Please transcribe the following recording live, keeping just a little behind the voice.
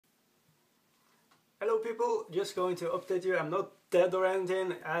Hello people, just going to update you. I'm not dead or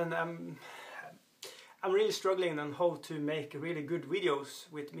anything, and I'm really struggling on how to make really good videos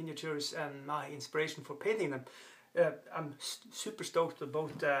with miniatures and my inspiration for painting them. I'm super stoked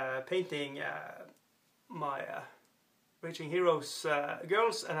about painting my Raging Heroes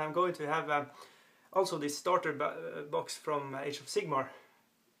girls, and I'm going to have also this starter box from Age of Sigmar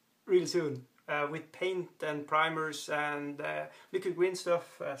really soon with paint and primers and liquid green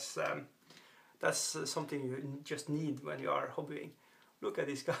stuff, as that's something you just need when you are hobbying. Look at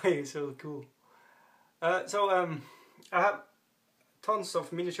this guy, he's so cool. I have tons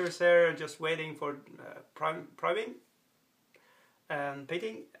of miniatures here just waiting for priming and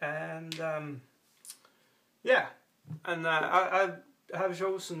painting, and yeah, and I have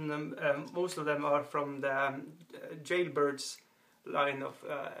chosen them. Most of them are from the Jailbirds line of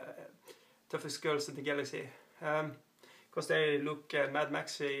toughest girls in the galaxy, because they look Mad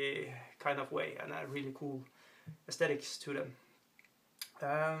Maxy kind of way and a really cool aesthetics to them.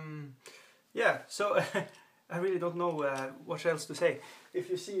 Yeah, so I really don't know what else to say.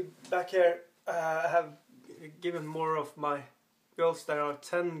 If you see back here, I have given more of my girls. There are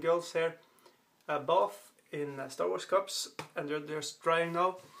 10 girls here, bath in Star Wars cups, and they're just drying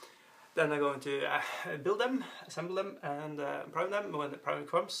now. Then I'm going to build them, assemble them, and prime them when the priming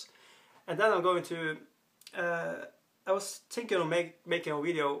comes. And then I'm going to I was thinking of making a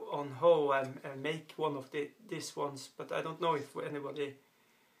video on how I make one of these ones, but I don't know if anybody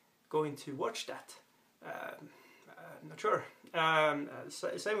going to watch that. I'm not sure.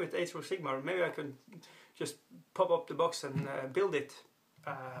 Same with Age of Sigmar. Maybe I can just pop up the box and build it,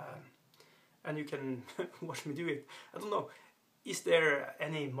 and you can watch me do it. I don't know. Is there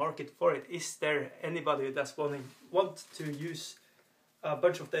any market for it? Is there anybody that's want to use a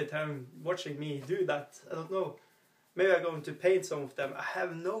bunch of their time watching me do that? I don't know. Maybe I'm going to paint some of them. I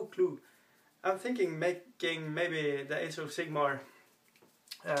have no clue. I'm thinking making maybe the Age of Sigmar,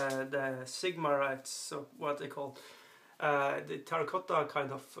 the Sigmarites, or what they call, the terracotta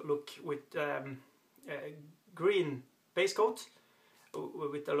kind of look with green base coat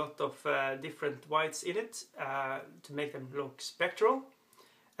with a lot of different whites in it to make them look spectral,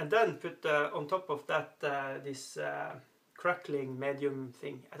 and then put on top of that this crackling medium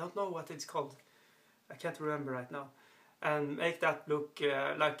thing. I don't know what it's called. I can't remember right now. And make that look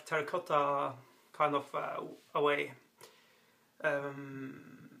like terracotta kind of a way. I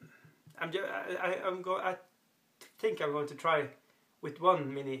think I'm going to try with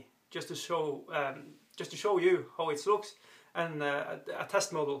one mini just to show you how it looks, and a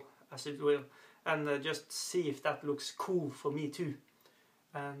test model, as it will, and just see if that looks cool for me too.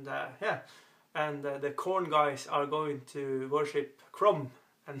 And yeah, and the corn guys are going to worship Crom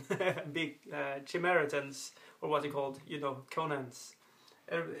and big Chimeratans, or what they called, you know, Conans.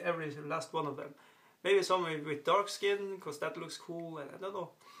 Every last one of them. Maybe some with dark skin, because that looks cool. I don't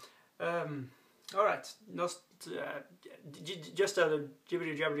know. Alright, just a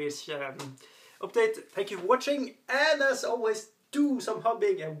gibberish update. Thank you for watching, and as always, do some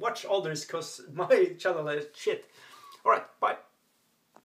hobbying and watch others, because my channel is shit. Alright, bye.